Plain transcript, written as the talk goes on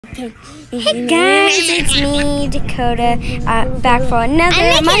Hey guys, it's me, Dakota, back for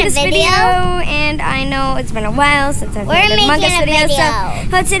another Among Us video. And I know it's been a while since I've made an Among Us video.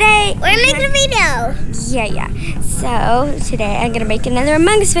 So today we're making a video. Yeah. So today I'm gonna make another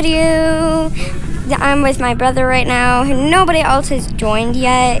Among Us video. I'm with my brother right now. Nobody else has joined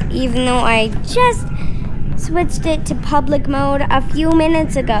yet, even though I just switched it to public mode a few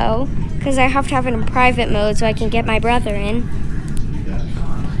minutes ago, because I have to have it in private mode so I can get my brother in.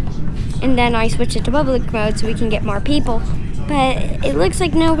 And then I switched it to public mode so we can get more people. But it looks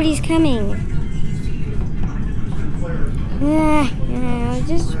like nobody's coming.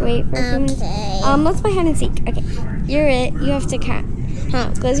 Just wait for a few minutes. Let's play hide and seek. Okay, you're it. You have to count.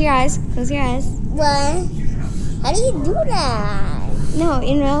 Close your eyes. Close your eyes. What? How do you do that? No,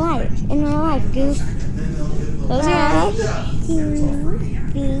 in real life. In real life, goof. Close your eyes. 2,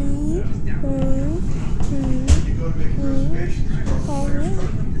 3, 4, 5,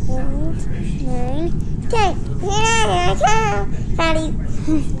 6, 7, 8,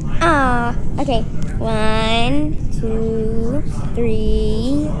 9, 10. Okay. 1, 2,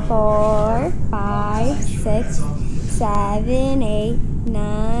 3, 4, 5, 6, 7, 8,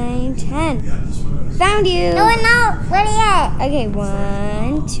 9, 10. Found you. No. Where are you at? Okay.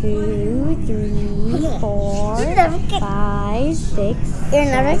 1, 2, 3, 4, 5, 6, You're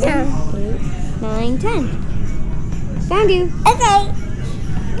never 7, 8, 9, 10. Found you. Okay.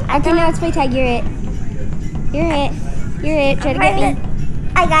 Okay, now let's play tag. You're it. You're it. You're it. Try to get me.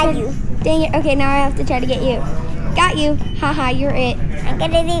 I got you. Dang it. Okay, now I have to try to get you. Got you. Haha, you're it. I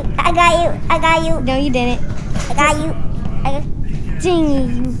got you. I got you. No, you didn't. I got you. Dang it,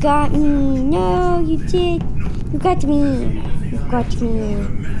 you got me. No, you did. You got me. You got me.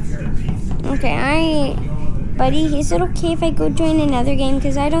 Okay, buddy, is it okay if I go join another game?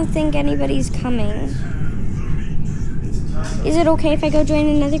 Because I don't think anybody's coming. Is it okay if I go join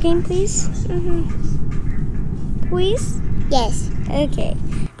another game, please? Please? Yes. Okay.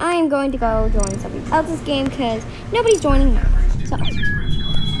 I am going to go join somebody else's game because nobody's joining now. So.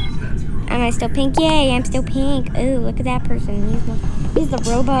 Am I still pink? Yay, I'm still pink. Ooh, look at that person. He's the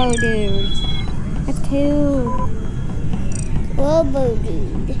Robo dude. That's cool. Robo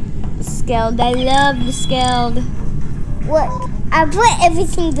dude. Skilled. I love the skilled. What? I put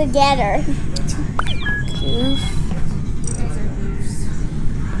everything together.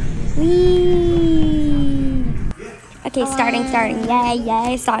 Whee. Okay, starting.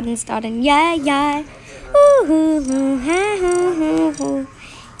 Yeah. Starting. Yeah. Ooh, ha.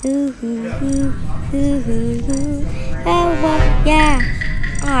 Yeah.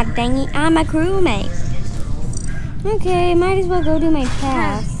 Aw, dang it. I'm a crewmate. Okay, might as well go do my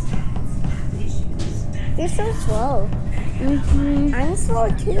task. You're so slow. I'm slow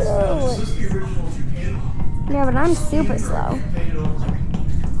too. Yeah, but I'm super slow.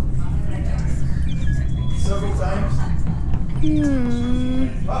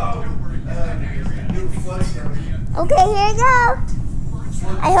 Okay, here you go.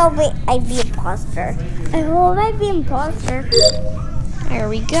 I hope I'd be imposter. There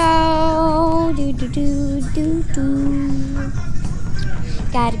we go. Do.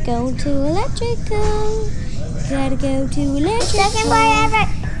 Gotta go to electrical. Second forever.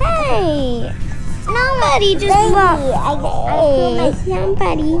 Hey! Nobody just left. Hey,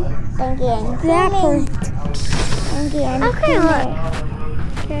 somebody. Thank you. That person. Okay, look.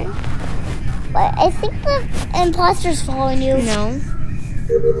 Okay. But I think the imposter's following you. No.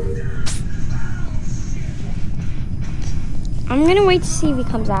 I'm gonna wait to see if he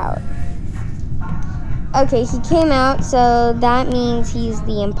comes out. Okay, he came out, so that means he's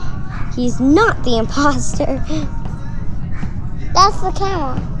not the imposter. That's the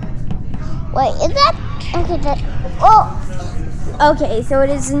camera. Wait, is that? Okay, Okay, so it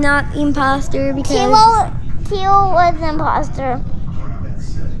is not the imposter because Teal was the imposter.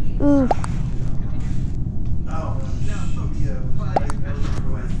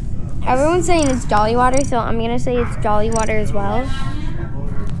 Everyone's saying it's Jolly Water, so I'm gonna say it's Jolly Water as well.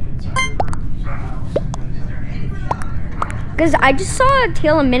 Because I just saw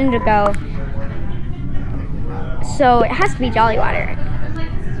Teal a minute ago, so it has to be Jolly Water.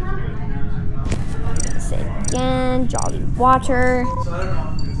 Let's say it again, Jolly Water.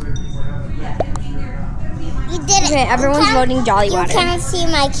 You did it. Okay, everyone's voting Jolly Water. You can't see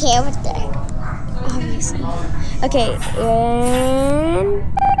my character. Obviously. Okay, and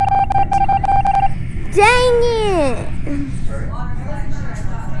dang it!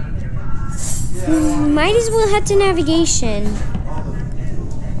 Might as well head to navigation.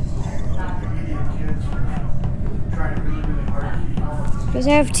 Because I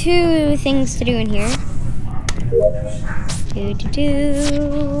have 2 things to do in here. Do do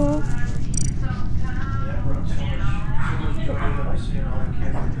do.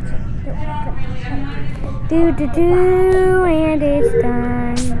 Do do do, and it's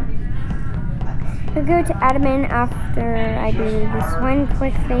done. I'll go to admin after I do this one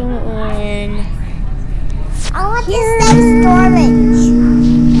quick thing, and I want to save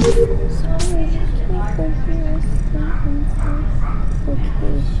storage.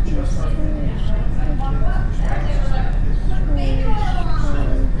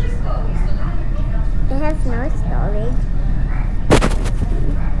 It has no storage.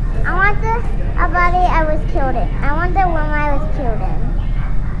 I want the body I was killed in. I want the room I was killed in.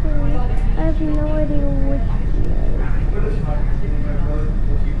 I have no idea what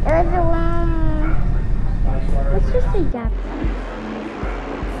There was a room. let's just say gap.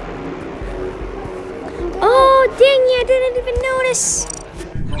 Oh dang it, I didn't even notice.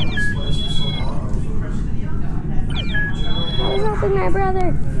 I was helping my brother.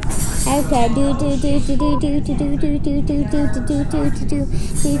 Okay, do do do do do do do do do do do do do do do do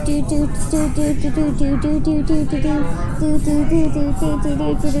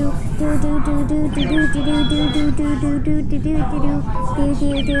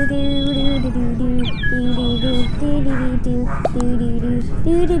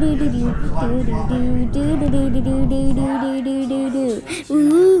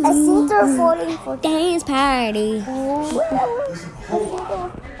I think they're voting for dance party.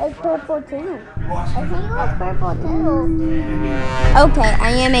 It's purple too. I think it was purple too. Okay,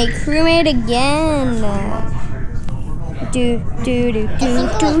 I am a crewmate again. Do do do do do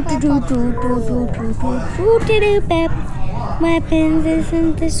do do do do do do do do. Weapons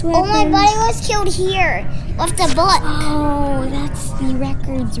isn't this weapon? Oh, my buddy was killed here with the book. Oh, that's the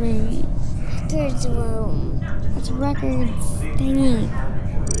records room. Records room. That's records thingy.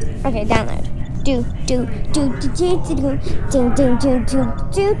 Okay, download. Do do do do do do do do do do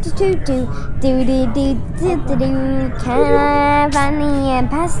do do do do do do. Can I find the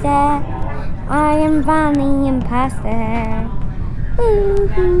imposter? I am finding the imposter.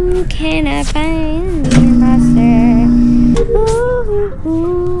 Ooh, can I find the imposter?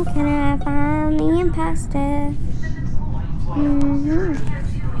 Ooh, can I find the imposter?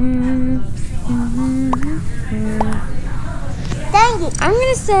 Dang it. I'm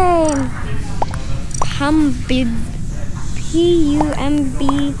gonna say Pumbed,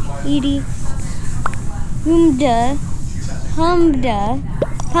 Pumbed,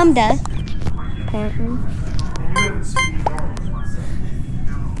 Pumda. Apparently.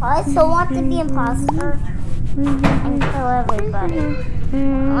 I still want to be imposter and kill everybody. I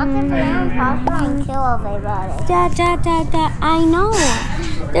want to be an imposter and kill everybody. I know.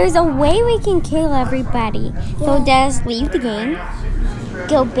 There's a way we can kill everybody. So just leave the game,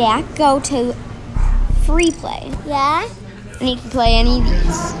 go back, go to free play, Yeah? and you can play any of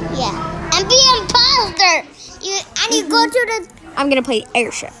these. Yeah. And be imposter. You go to the I'm gonna play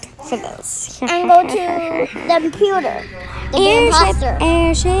airship for those. and go to the computer. To be imposter.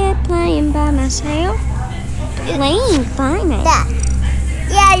 Airship, playing by myself. Playing by myself. That.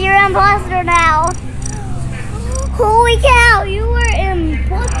 Yeah, you're imposter now. Holy cow, you were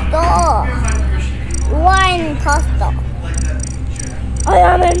imposter. You are an imposter. I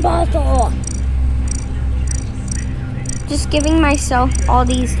am imposter. Just giving myself all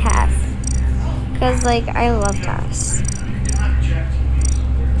these tasks. Because, like, I love tasks.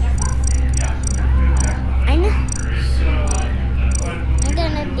 I know. I'm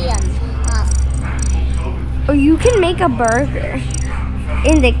gonna be imposter. Or you can make a burger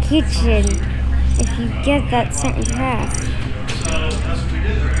in the kitchen if you get that certain task.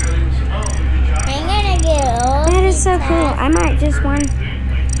 I'm gonna get all That is these so cool. tasks. I might just want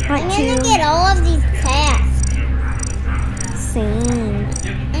I'm gonna to get all of these tasks. sing.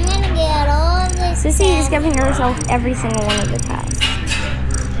 I'm gonna get all of these Sissy is tasks. giving herself every single one of the tasks.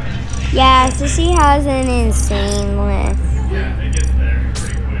 Yeah, Sissy has an insane list.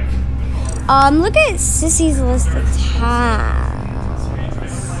 Look at Sissy's list of tasks.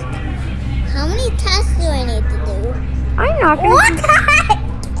 How many tasks do I need to do? I'm not gonna. What?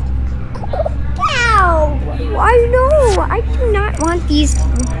 Cow! I know. I do not want these.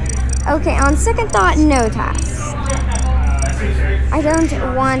 Okay, on second thought, no tasks. I don't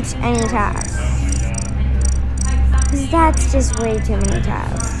want any tasks. Because that's just way too many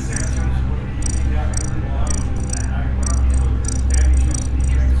tasks.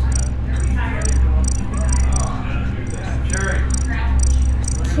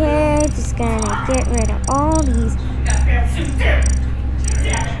 Okay, just gonna get rid of all these.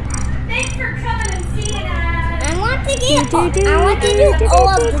 Thanks for coming and seeing us. I want to do all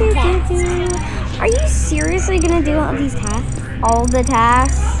of the tasks. Are you seriously gonna do all these tasks? All the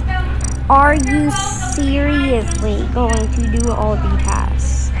tasks? Are you seriously going to do all the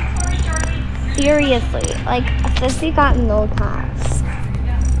tasks? Seriously, like Sissy got no tasks.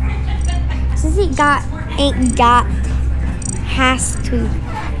 Sissy ain't got, has to.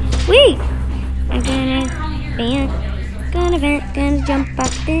 Wait, I'm gonna jump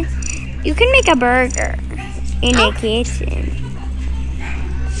up there. You can make a burger in the kitchen.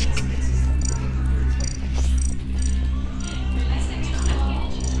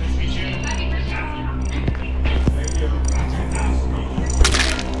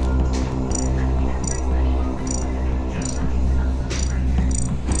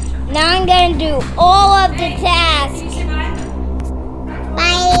 Now I'm gonna do all of the tasks.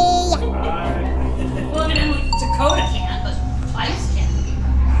 Bye. Well, Dakota can, but Ice can.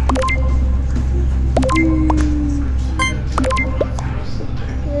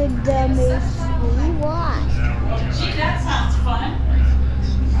 Good dummies. Why? Gee, that sounds fun.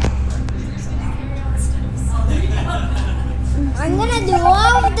 I'm gonna do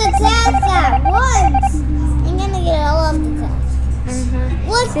all of the tasks at once. I'm gonna get all of the tasks.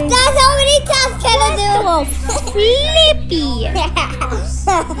 Look, that's how many tasks can I do? Flippy.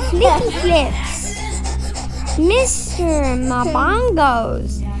 Flippy flips. Mr.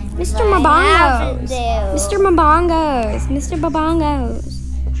 Mabongos. Mr. Mabongos. Mr. Mabongos. Mr. Mabongos.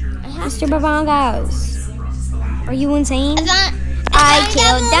 Mr. Mabongos. Are you insane? I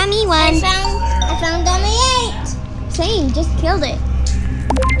killed dummy 1. I found dummy 8. Same, just killed it.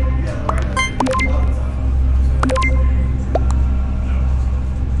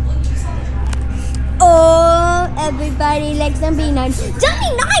 Oh, everybody likes Dummy 9.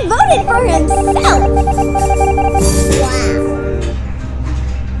 Dummy 9 voted for himself. Wow.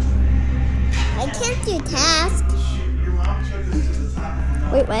 I can't do tasks.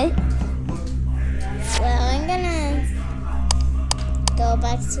 Wait, what? Well, I'm gonna go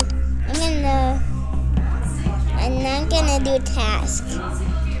back to. I'm not gonna do tasks.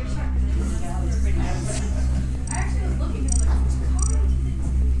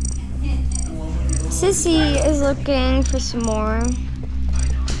 Sissy is looking for some more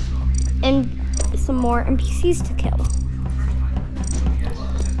NPCs to kill.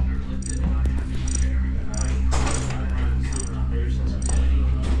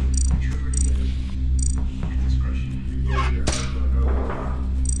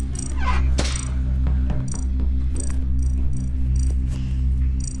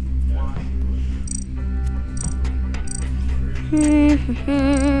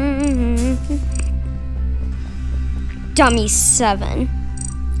 Dummy 7.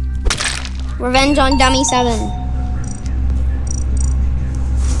 Revenge on Dummy 7.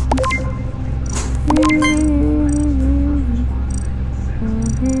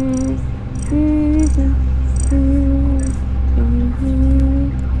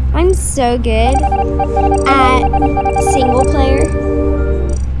 I'm so good at single player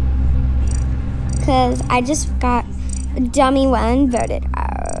because I just got Dummy 1 voted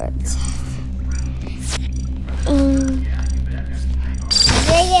out. Did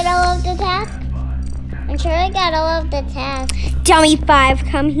I get all of the tasks? I'm sure I got all of the tasks. Dummy 5,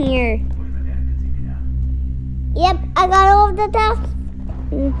 come here. Yep, I got all of the tasks.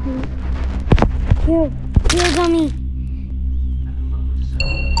 Here, Dummy.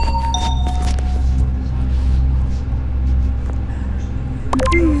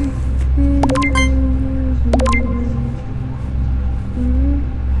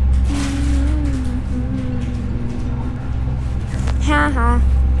 Haha.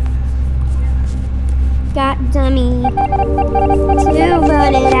 Got Dummy 2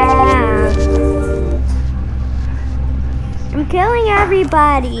 voted out. I'm killing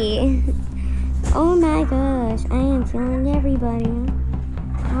everybody. Oh my gosh, I am killing everybody.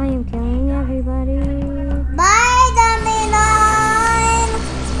 I am killing everybody. Bye, Dummy 9.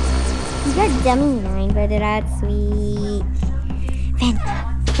 You got Dummy 9 voted out, sweet.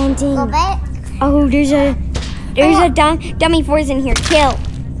 Venting. Go back. Oh, there's a Dummy 4's in here. Kill.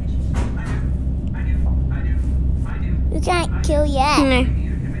 You can't kill yet.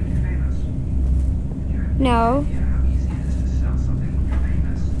 No.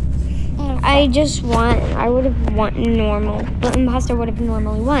 I would have won normal, but imposter would have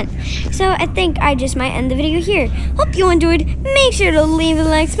normally won. So I think I just might end the video here. Hope you enjoyed. Make sure to leave a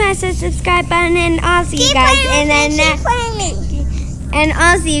like, smash that subscribe button, and I'll see you guys in the next. And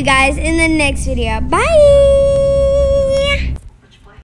I'll see you guys in the next video. Bye.